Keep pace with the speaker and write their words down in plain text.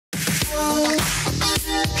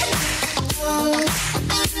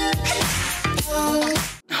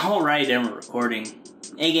Alright, and we're recording.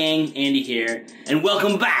 Hey gang, Andy here, and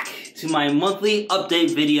welcome back to my monthly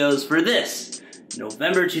update videos for this,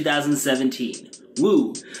 November 2017.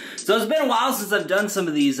 Woo! So it's been a while since I've done some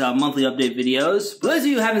of these monthly update videos. For those of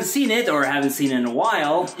you who haven't seen it, or haven't seen it in a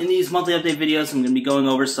while, in these monthly update videos I'm going to be going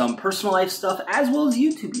over some personal life stuff as well as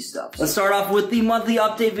YouTube stuff. Let's start off with the monthly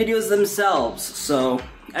update videos themselves. So,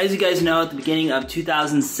 as you guys know, at the beginning of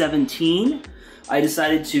 2017, I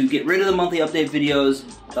decided to get rid of the monthly update videos,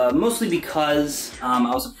 mostly because I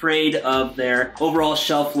was afraid of their overall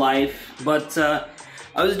shelf life, but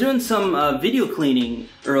I was doing some video cleaning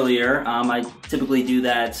earlier. I typically do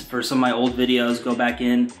that for some of my old videos, go back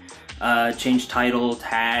in, change title,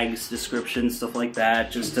 tags, description, stuff like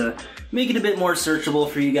that, just to make it a bit more searchable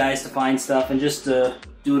for you guys to find stuff and just to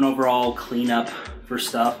do an overall cleanup for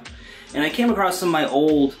stuff. And I came across some of my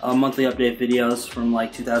old monthly update videos from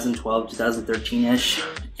like 2012, 2013-ish,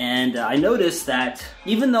 and I noticed that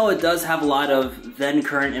even though it does have a lot of then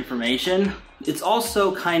current information, it's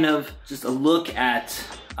also kind of just a look at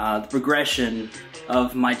the progression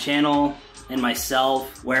of my channel and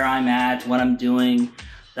myself, where I'm at, what I'm doing,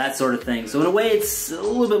 that sort of thing. So in a way, it's a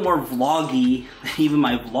little bit more vloggy than even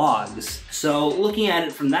my vlogs. So looking at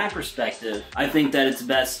it from that perspective, I think that it's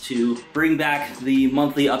best to bring back the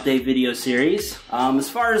monthly update video series. As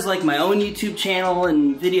far as like my own YouTube channel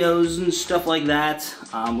and videos and stuff like that,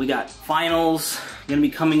 we got finals gonna be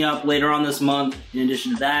coming up later on this month. In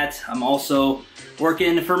addition to that, I'm also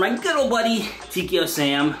working for my good old buddy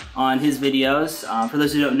TkyoSam on his videos. For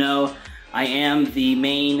those who don't know, I am the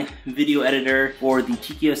main video editor for the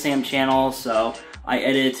TkyoSam channel, so I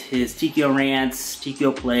edit his Tikyo rants,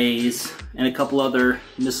 Tikyo plays, and a couple other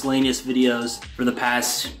miscellaneous videos for the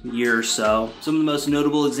past year or so. Some of the most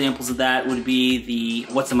notable examples of that would be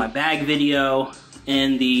the What's in My Bag video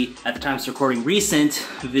and the, at the time of recording, recent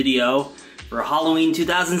video for Halloween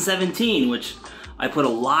 2017, which I put a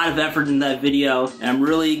lot of effort in that video, and I'm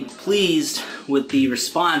really pleased with the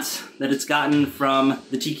response that it's gotten from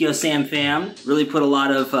the TkyoSam fam. Really put a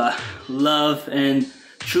lot of love and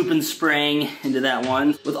troop and spraying into that one.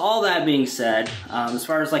 With all that being said, as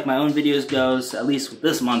far as like my own videos goes, at least with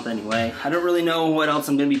this month anyway, I don't really know what else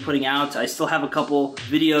I'm gonna be putting out. I still have a couple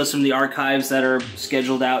videos from the archives that are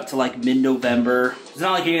scheduled out to like mid-November. It's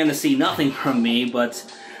not like you're gonna see nothing from me, but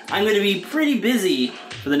I'm gonna be pretty busy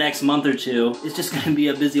for the next month or two. It's just gonna be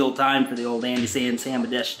a busy old time for the old AndySan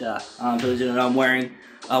Samadeshta. For those who don't know, I'm wearing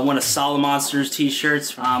one of Solid Monster's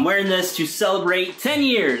t-shirts. I'm wearing this to celebrate 10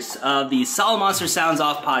 years of the Solid Monster Sounds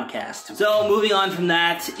Off podcast. So moving on from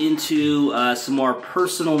that into some more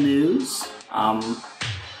personal news.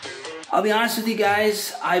 I'll be honest with you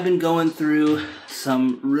guys, I've been going through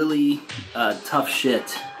some really tough shit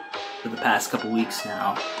for the past couple weeks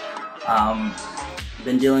now.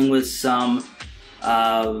 Been dealing with some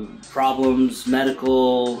problems,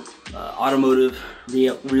 medical, automotive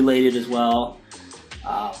related as well.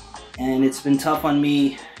 And it's been tough on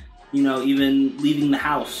me, you know, even leaving the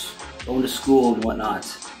house, going to school and whatnot.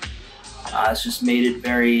 It's just made it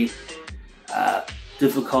very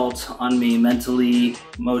difficult on me mentally,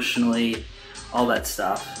 emotionally, all that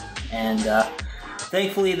stuff. And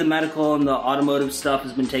thankfully the medical and the automotive stuff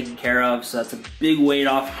has been taken care of, so that's a big weight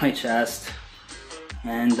off my chest.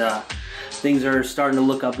 And things are starting to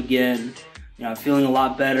look up again. You know, I'm feeling a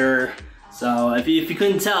lot better. So if you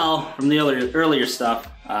couldn't tell from the earlier stuff,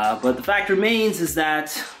 but the fact remains is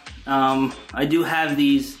that I do have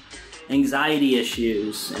these anxiety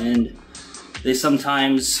issues, and they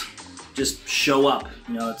sometimes just show up.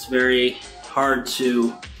 You know, it's very hard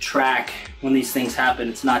to track when these things happen.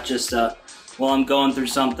 It's not just well, I'm going through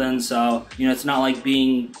something, so, you know, it's not like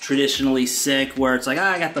being traditionally sick where it's like,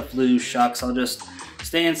 I got the flu, shucks, I'll just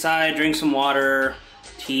stay inside, drink some water,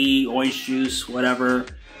 tea, orange juice, whatever,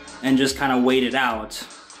 and just kind of wait it out.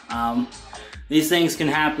 These things can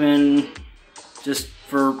happen just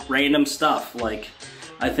for random stuff. Like,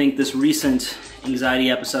 I think this recent anxiety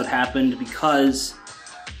episode happened because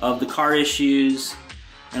of the car issues,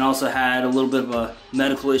 and also had a little bit of a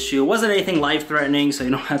medical issue. It wasn't anything life-threatening, so you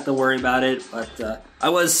don't have to worry about it, but I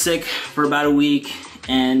was sick for about a week,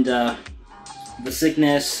 and the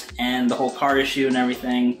sickness and the whole car issue and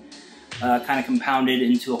everything kind of compounded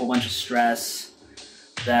into a whole bunch of stress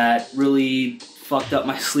that really fucked up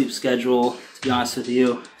my sleep schedule, to be honest with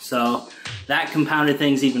you. So that compounded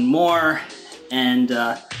things even more, and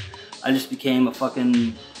I just became a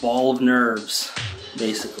fucking ball of nerves,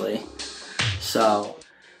 basically. So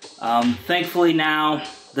thankfully now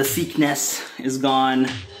the sickness is gone,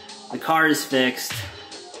 the car is fixed,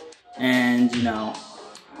 and, you know,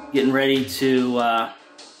 getting ready to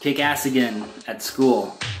kick ass again at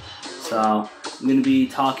school. So I'm going to be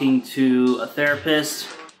talking to a therapist,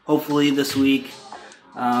 hopefully this week,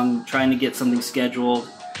 trying to get something scheduled.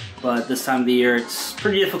 But this time of the year it's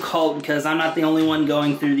pretty difficult because I'm not the only one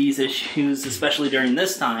going through these issues, especially during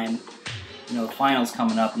this time, you know, finals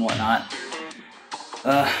coming up and whatnot.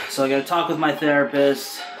 So I gotta talk with my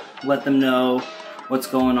therapist, let them know what's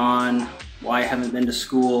going on, why I haven't been to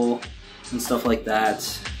school, and stuff like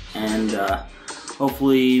that. And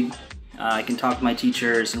hopefully I can talk to my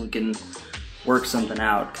teachers and we can work something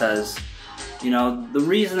out. Because, you know, the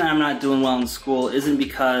reason that I'm not doing well in school isn't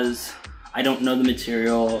because I don't know the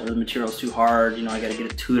material or the material's too hard, you know, I gotta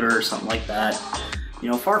get a tutor or something like that. You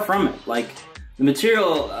know, far from it. Like, the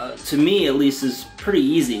material, to me at least, is pretty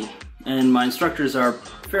easy, and my instructors are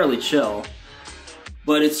fairly chill.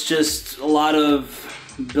 But it's just a lot of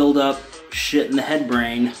build-up shit in the head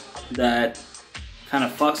brain that kind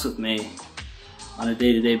of fucks with me on a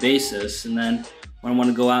day-to-day basis. And then when I want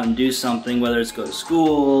to go out and do something, whether it's go to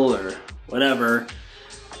school or whatever,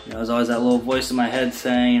 you know, there's always that little voice in my head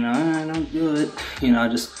saying, you know, don't do it. You know,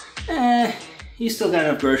 just, you still got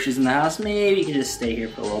enough groceries in the house. Maybe you can just stay here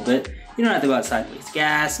for a little bit. You don't have to go outside to waste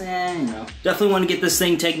gas. You know. Definitely want to get this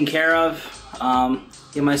thing taken care of.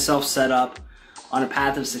 Get myself set up on a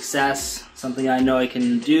path of success. Something I know I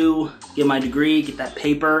can do. Get my degree, get that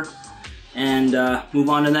paper, and move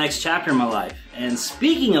on to the next chapter in my life. And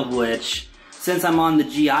speaking of which, since I'm on the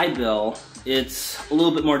GI Bill, it's a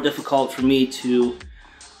little bit more difficult for me to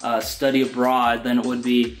study abroad than it would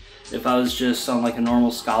be if I was just on like a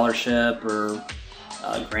normal scholarship or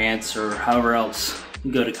grants or however else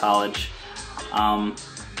you go to college.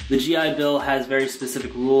 The GI Bill has very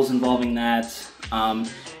specific rules involving that.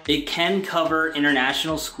 It can cover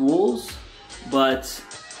international schools, but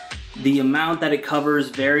the amount that it covers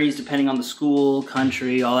varies depending on the school,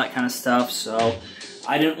 country, all that kind of stuff. So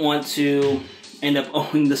I didn't want to end up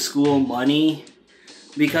owing the school money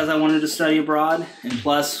because I wanted to study abroad, and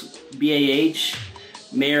plus BAH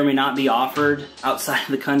may or may not be offered outside of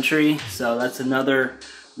the country, so that's another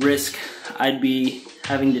risk I'd be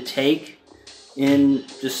having to take in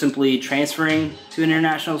just simply transferring to an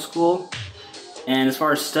international school. And as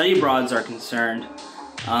far as study abroads are concerned,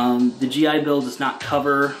 the GI Bill does not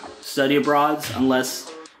cover study abroads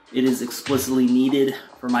unless it is explicitly needed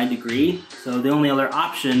for my degree. So the only other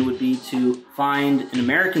option would be to find an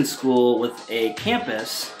American school with a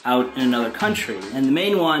campus out in another country. And the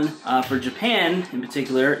main one for Japan in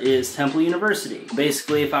particular is Temple University.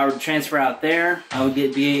 Basically, if I were to transfer out there, I would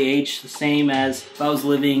get BAH the same as if I was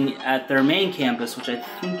living at their main campus, which I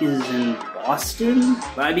think is in Boston.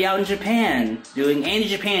 But I'd be out in Japan doing Andy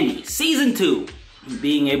Japandy Season 2.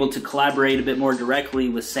 Being able to collaborate a bit more directly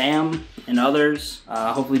with Sam and others.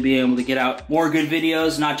 Hopefully being able to get out more good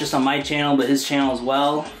videos, not just on my channel, but his channel as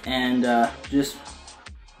well. And just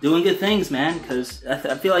doing good things, man, because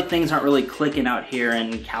I feel like things aren't really clicking out here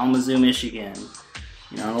in Kalamazoo, Michigan.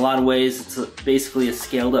 You know, in a lot of ways, it's basically a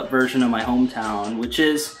scaled up version of my hometown, which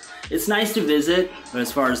is, it's nice to visit, but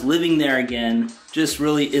as far as living there again, just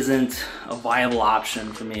really isn't a viable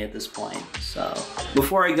option for me at this point. So,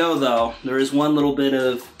 before I go though, there is one little bit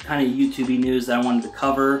of kind of YouTube-y news that I wanted to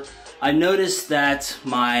cover. I noticed that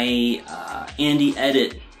my Andy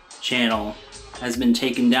Edit channel has been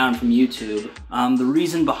taken down from YouTube. The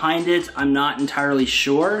reason behind it, I'm not entirely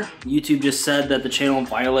sure. YouTube just said that the channel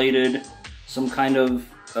violated some kind of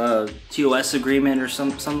TOS agreement or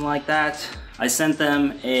something like that. I sent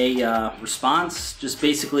them a response just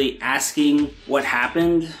basically asking what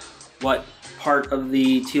happened, what part of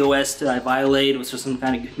the TOS did I violate, was there some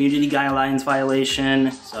kind of community guidelines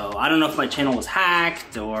violation. So I don't know if my channel was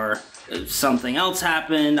hacked or if something else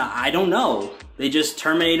happened, I don't know. They just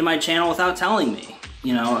terminated my channel without telling me.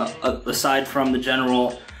 You know, aside from the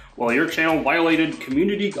general, well, your channel violated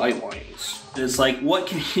community guidelines. It's like, what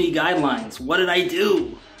community guidelines? What did I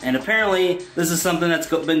do? And apparently, this is something that's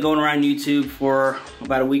been going around YouTube for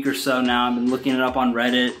about a week or so now. I've been looking it up on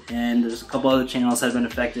Reddit, and there's a couple other channels that have been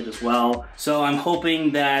affected as well. So I'm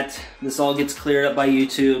hoping that this all gets cleared up by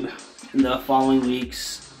YouTube in the following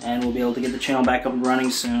weeks, and we'll be able to get the channel back up and running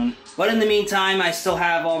soon. But in the meantime, I still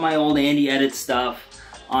have all my old Andy Edit stuff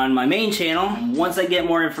on my main channel. Once I get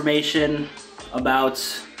more information about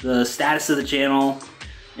the status of the channel,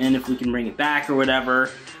 and if we can bring it back or whatever,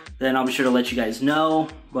 then I'll be sure to let you guys know.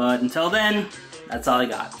 But until then, that's all I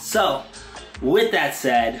got. So, with that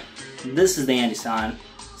said, this is TheAndySan,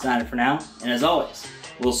 signing for now. And as always,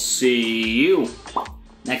 we'll see you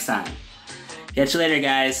next time. Catch you later,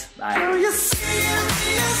 guys. Bye. Never been so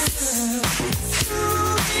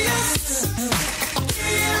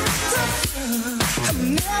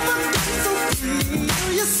free.